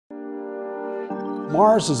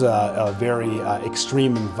Mars is a very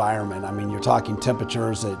extreme environment. I mean, you're talking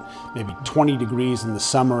temperatures at maybe 20 degrees in the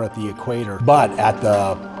summer at the equator, but at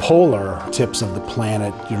the polar tips of the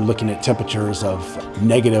planet, you're looking at temperatures of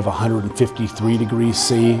negative 153 degrees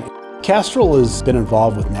C. Castrol has been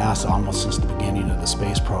involved with NASA almost since the beginning of the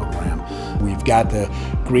space program. We've got the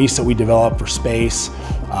grease that we developed for space,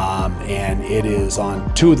 and it is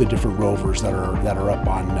on 2 of the different rovers that are up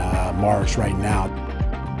on Mars right now.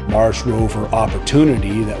 Mars rover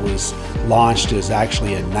Opportunity that was launched is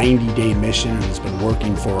actually a 90-day mission and has been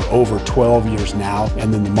working for over 12 years now.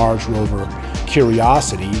 And then the Mars rover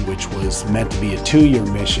Curiosity, which was meant to be a 2-year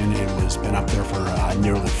mission and has been up there for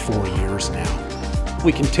nearly 4 years now.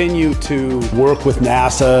 We continue to work with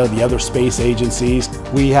NASA, the other space agencies.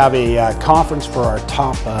 We have a conference for our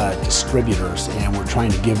top distributors, and we're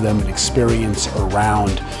trying to give them an experience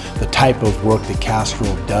around the type of work that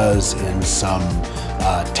Castrol does in some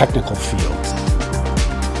technical fields.